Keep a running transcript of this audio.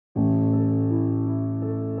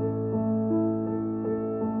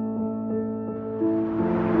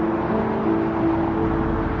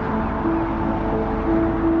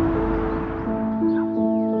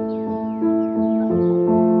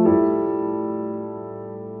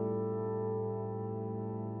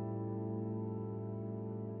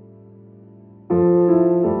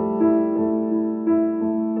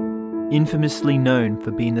Infamously known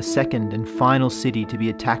for being the second and final city to be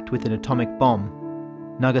attacked with an atomic bomb,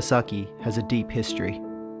 Nagasaki has a deep history.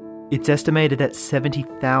 It's estimated that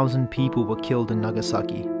 70,000 people were killed in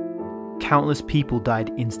Nagasaki. Countless people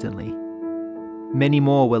died instantly. Many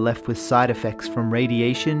more were left with side effects from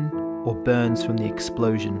radiation or burns from the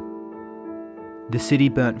explosion. The city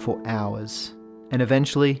burnt for hours, and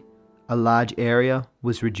eventually, a large area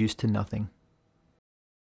was reduced to nothing.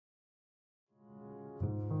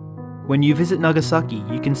 When you visit Nagasaki,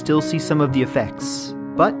 you can still see some of the effects,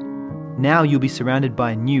 but now you'll be surrounded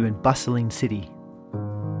by a new and bustling city.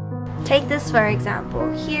 Take this for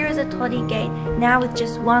example. Here is a torii gate, now with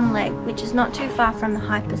just one leg, which is not too far from the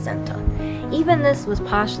hypercenter. Even this was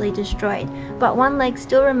partially destroyed, but one leg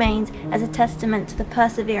still remains as a testament to the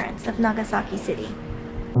perseverance of Nagasaki City.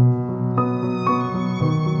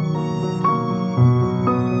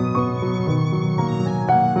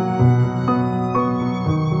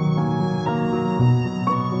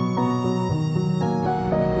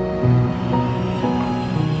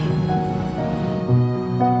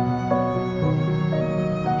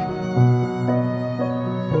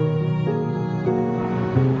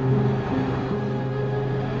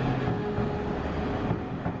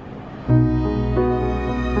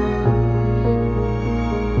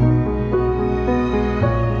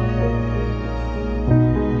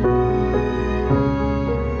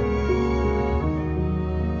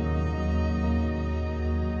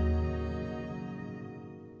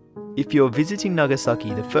 If you're visiting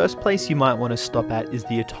Nagasaki, the first place you might want to stop at is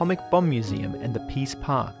the Atomic Bomb Museum and the Peace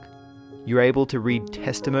Park. You're able to read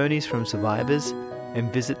testimonies from survivors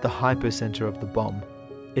and visit the hypocenter of the bomb.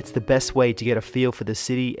 It's the best way to get a feel for the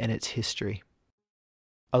city and its history.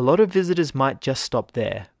 A lot of visitors might just stop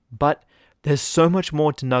there, but there's so much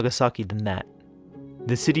more to Nagasaki than that.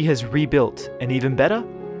 The city has rebuilt, and even better,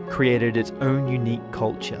 created its own unique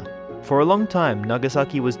culture. For a long time,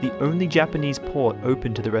 Nagasaki was the only Japanese port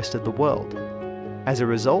open to the rest of the world. As a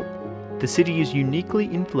result, the city is uniquely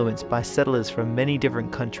influenced by settlers from many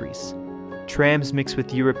different countries. Trams mix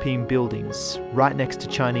with European buildings, right next to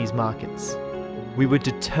Chinese markets. We were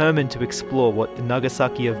determined to explore what the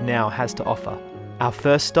Nagasaki of now has to offer. Our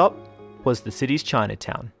first stop was the city's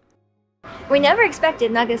Chinatown. We never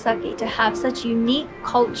expected Nagasaki to have such unique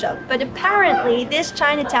culture, but apparently this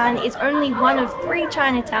Chinatown is only one of 3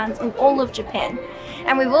 Chinatowns in all of Japan.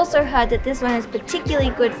 And we've also heard that this one is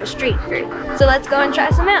particularly good for street food. So let's go and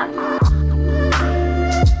try some out.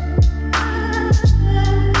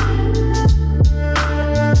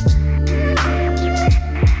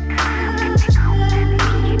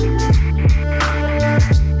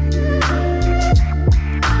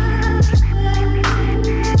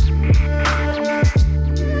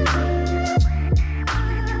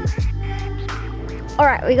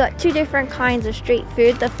 Alright, we got 2 different kinds of street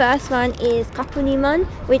food. The first one is kapuniman,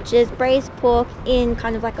 which is braised pork in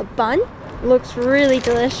kind of like a bun. Looks really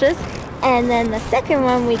delicious. And then the second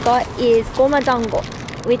one we got is goma dango,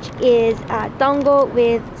 which is dango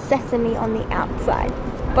with sesame on the outside.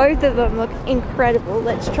 Both of them look incredible.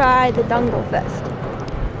 Let's try the dango first.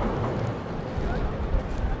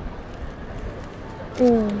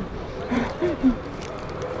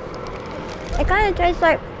 It kind of tastes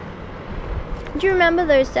like, do you remember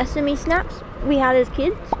those sesame snaps we had as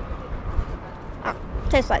kids? Oh,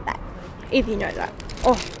 tastes like that, if you know that.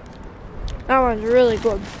 Oh, that one's really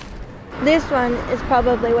good. This one is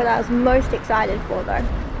probably what I was most excited for though.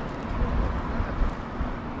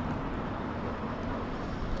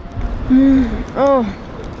 Oh,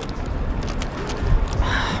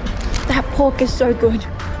 that pork is so good.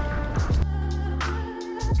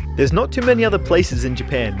 There's not too many other places in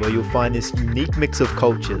Japan where you'll find this unique mix of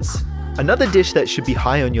cultures. Another dish that should be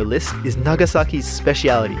high on your list is Nagasaki's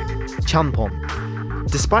speciality, champon.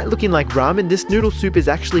 Despite looking like ramen, this noodle soup is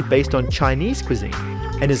actually based on Chinese cuisine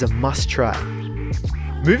and is a must-try.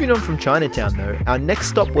 Moving on from Chinatown though, our next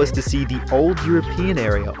stop was to see the old European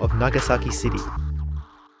area of Nagasaki City.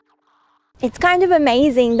 It's kind of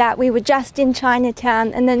amazing that we were just in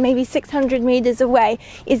Chinatown and then maybe 600 meters away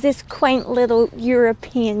is this quaint little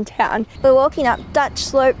European town. We're walking up Dutch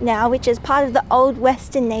Slope now, which is part of the old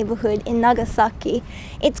western neighborhood in Nagasaki.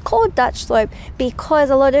 It's called Dutch Slope because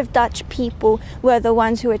a lot of Dutch people were the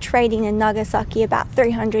ones who were trading in Nagasaki about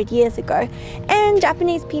 300 years ago. And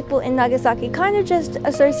Japanese people in Nagasaki kind of just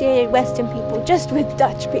associated Western people just with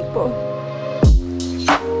Dutch people.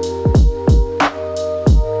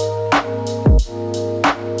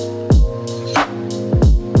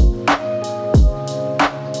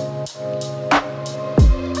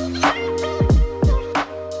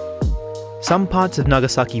 Some parts of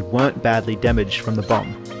Nagasaki weren't badly damaged from the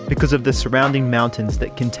bomb, because of the surrounding mountains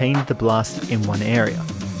that contained the blast in one area.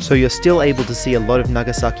 So you're still able to see a lot of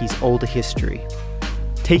Nagasaki's older history.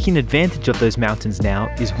 Taking advantage of those mountains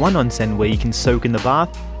now is one onsen where you can soak in the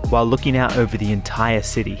bath while looking out over the entire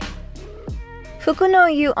city.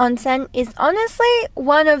 Fukuno-yu Onsen is honestly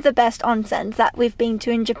one of the best onsens that we've been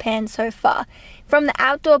to in Japan so far. From the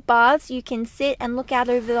outdoor baths, you can sit and look out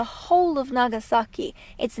over the whole of Nagasaki.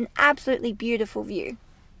 It's an absolutely beautiful view.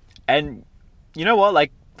 And you know what,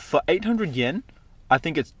 like for 800 yen, I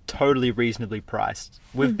think it's totally reasonably priced.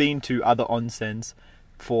 We've been to other onsens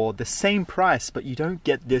for the same price, but you don't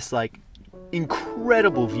get this like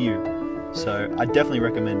incredible view. So I definitely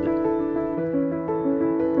recommend it.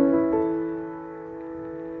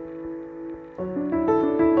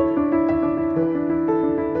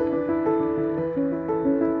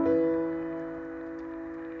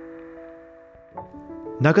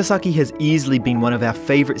 Nagasaki has easily been one of our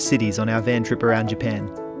favourite cities on our van trip around Japan.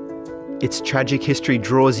 Its tragic history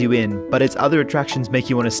draws you in, but its other attractions make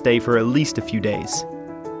you want to stay for at least a few days.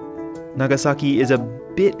 Nagasaki is a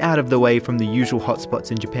bit out of the way from the usual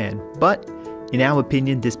hotspots in Japan, but in our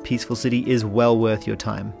opinion, this peaceful city is well worth your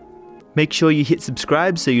time. Make sure you hit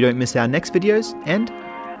subscribe so you don't miss our next videos, and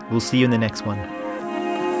we'll see you in the next one.